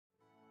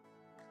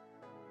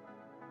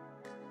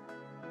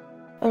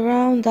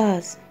around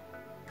us,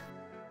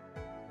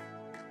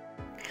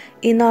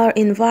 in our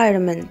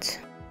environment.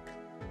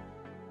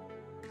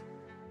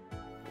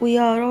 We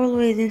are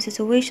always in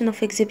situation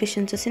of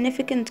exhibition to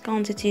significant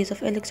quantities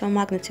of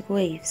electromagnetic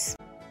waves.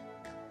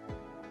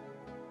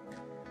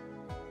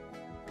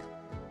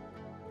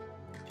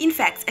 In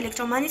fact,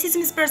 electromagnetism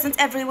is present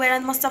everywhere,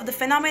 and most of the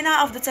phenomena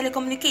of the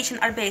telecommunication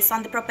are based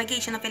on the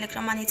propagation of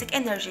electromagnetic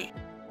energy.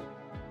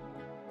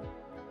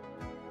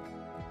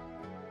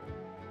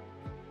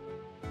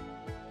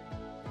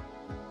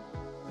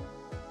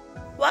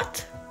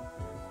 What?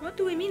 What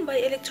do we mean by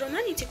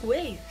electromagnetic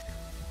wave?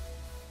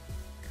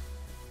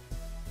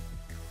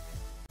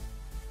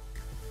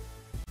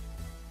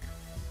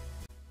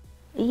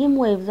 EM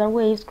waves are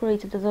waves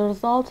created as a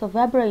result of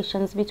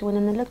vibrations between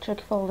an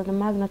electric field and a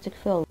magnetic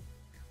field.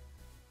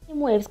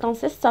 EM waves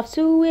consist of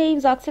two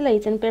waves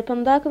oscillating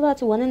perpendicular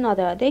to one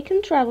another. They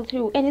can travel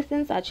through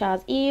anything such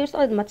as air,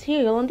 solid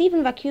material, and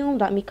even vacuum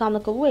that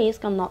mechanical waves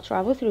cannot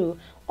travel through.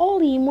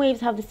 All EM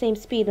waves have the same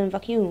speed in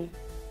vacuum.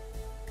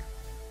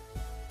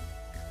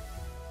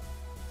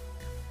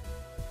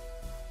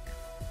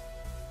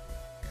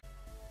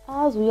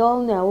 As we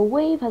all know, a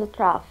wave has a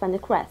trough and a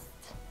crest.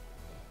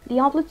 The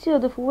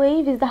amplitude of a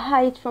wave is the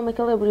height from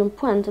equilibrium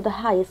point to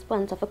the highest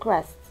point of a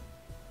crest.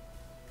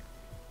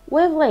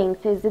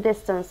 Wavelength is the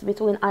distance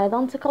between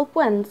identical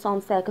points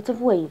on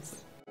consecutive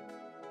waves.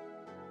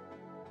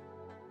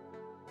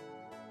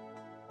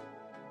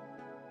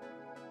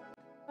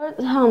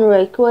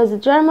 Heinrich was a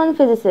German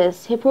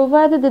physicist. He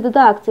provided the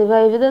deductive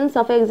evidence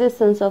of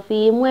existence of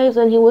EM waves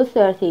when he was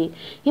 30.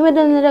 He made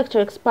an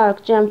electric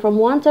spark jump from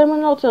one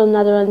terminal to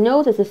another and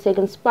noticed a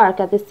second spark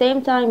at the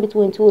same time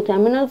between two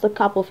terminals a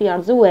couple of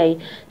yards away.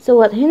 So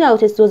what he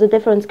noticed was a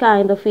different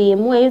kind of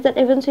EM waves that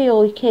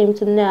eventually came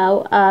to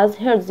know as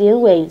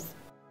Hertzian waves.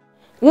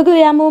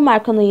 Guglielmo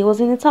Marconi was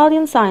an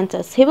Italian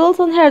scientist. He built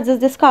on Hertz's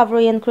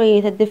discovery and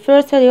created the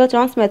first radio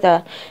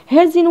transmitter.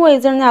 Hertzian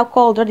waves are now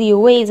called radio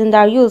waves and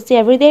are used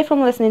every day, from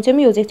listening to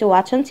music to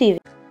watching TV.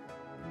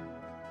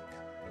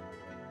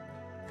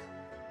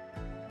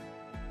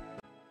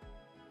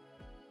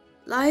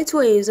 Light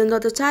waves and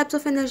other types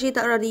of energy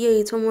that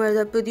radiate from where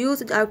they're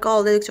produced are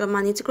called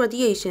electromagnetic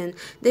radiation.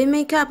 They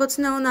make up what's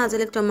known as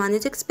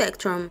electromagnetic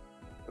spectrum.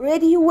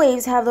 Radio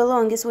waves have the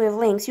longest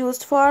wavelengths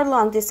used for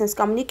long-distance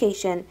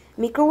communication.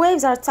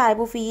 Microwaves are a type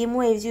of EM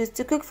waves used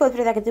to cook food,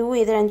 protect the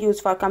weather, and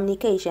used for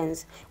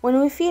communications.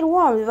 When we feel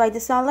warmed by the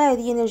sunlight,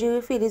 the energy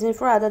we feel is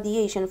infrared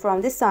radiation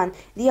from the sun.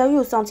 They are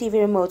used on TV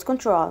remote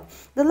control.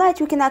 The light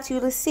we can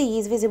actually see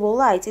is visible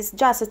light. It's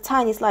just a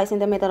tiny slice in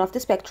the middle of the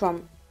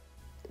spectrum.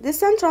 The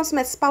sun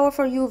transmits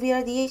powerful UV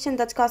radiation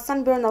that causes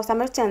sunburn or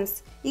summer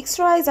tans.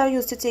 X-rays are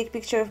used to take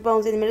pictures of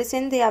bones in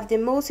medicine. They have the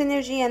most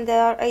energy and they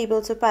are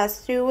able to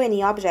pass through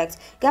any object.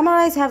 Gamma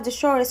rays have the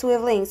shortest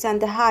wavelengths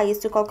and the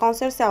highest to call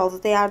cancer cells.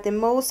 They are the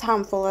most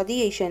harmful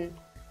radiation.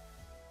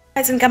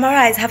 Rays and gamma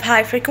rays have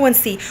high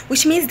frequency,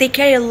 which means they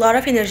carry a lot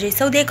of energy,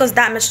 so they cause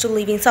damage to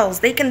living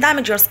cells. They can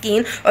damage your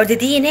skin or the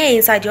DNA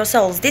inside your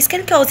cells. This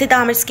can cause the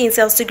damaged skin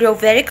cells to grow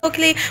very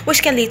quickly,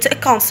 which can lead to a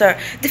cancer.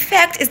 The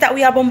fact is that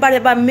we are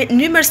bombarded by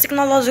numerous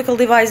technological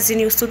devices in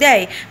use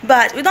today,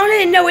 but we don't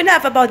really know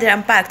enough about their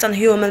impact on the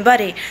human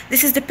body.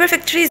 This is the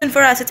perfect reason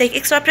for us to take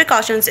extra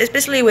precautions,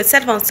 especially with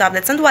cell phones,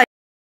 tablets, and Wi-Fi.